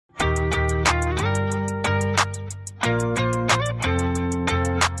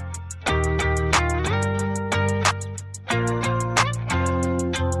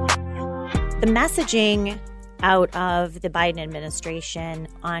The messaging out of the Biden administration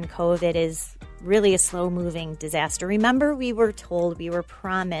on COVID is really a slow-moving disaster. Remember, we were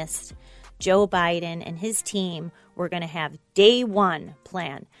promised Joe Biden and his team were going to have day one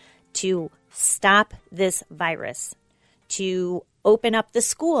plan to stop this virus, to open up the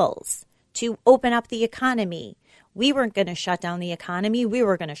schools, to open up the economy. We weren't going to shut down the economy. We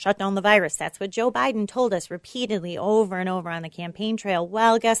were going to shut down the virus. That's what Joe Biden told us repeatedly over and over on the campaign trail.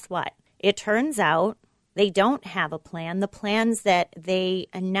 Well, guess what? It turns out they don't have a plan. The plans that they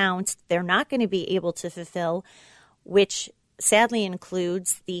announced, they're not going to be able to fulfill, which sadly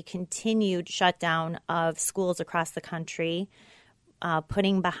includes the continued shutdown of schools across the country,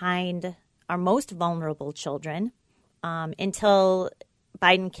 putting behind our most vulnerable children until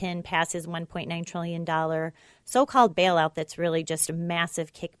Biden can pass his $1.9 trillion so-called bailout that's really just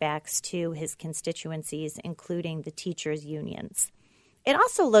massive kickbacks to his constituencies, including the teachers' unions. It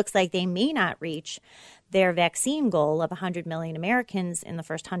also looks like they may not reach their vaccine goal of 100 million Americans in the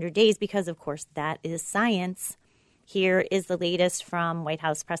first 100 days because, of course, that is science. Here is the latest from White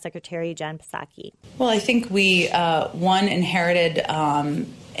House Press Secretary Jen Psaki. Well, I think we, inherited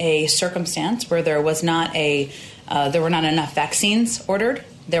a circumstance where there were not enough vaccines ordered.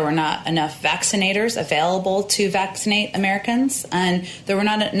 There were not enough vaccinators available to vaccinate Americans, and there were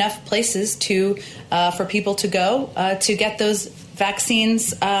not enough places for people to go to get those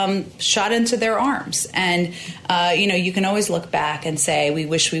vaccines shot into their arms. And, you can always look back and say, we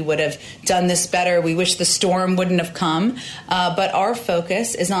wish we would have done this better. We wish the storm wouldn't have come. But our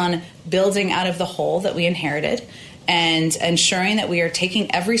focus is on building out of the hole that we inherited and ensuring that we are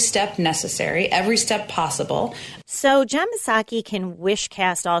taking every step necessary, every step possible. So Jen Psaki can wish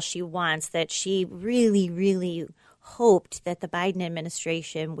cast all she wants that she really, really hoped that the Biden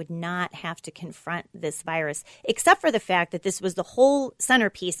administration would not have to confront this virus, except for the fact that this was the whole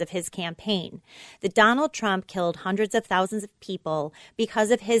centerpiece of his campaign. That Donald Trump killed hundreds of thousands of people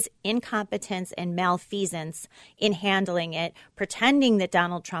because of his incompetence and malfeasance in handling it, pretending that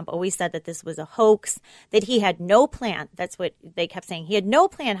Donald Trump always said that this was a hoax, that he had no plan. That's what they kept saying. He had no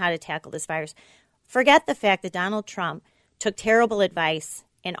plan how to tackle this virus. Forget the fact that Donald Trump took terrible advice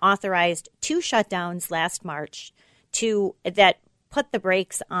and authorized 2 shutdowns last March that put the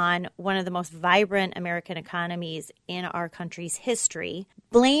brakes on one of the most vibrant American economies in our country's history,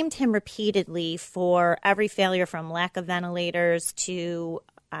 blamed him repeatedly for every failure from lack of ventilators to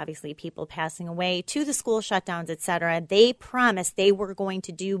obviously people passing away to the school shutdowns, et cetera. They promised they were going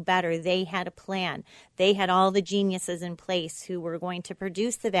to do better. They had a plan. They had all the geniuses in place who were going to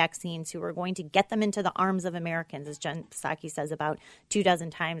produce the vaccines, who were going to get them into the arms of Americans, as Jen Psaki says about 24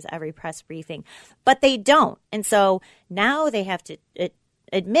 times every press briefing. But they don't. And so now they have to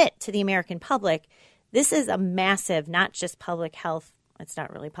admit to the American public, this is a massive, not just public health. It's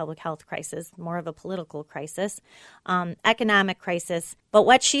not really a public health crisis, more of a political crisis, economic crisis. But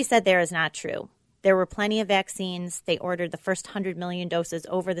what she said there is not true. There were plenty of vaccines. They ordered the first 100 million doses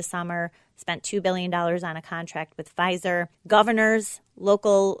over the summer, spent $2 billion on a contract with Pfizer. Governors,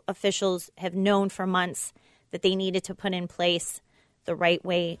 local officials have known for months that they needed to put in place the right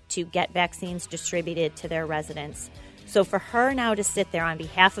way to get vaccines distributed to their residents. So for her now to sit there on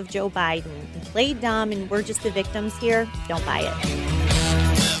behalf of Joe Biden and play dumb and we're just the victims here, don't buy it.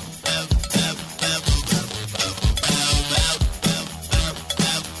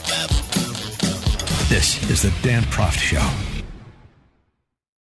 This is the Dan Proft Show.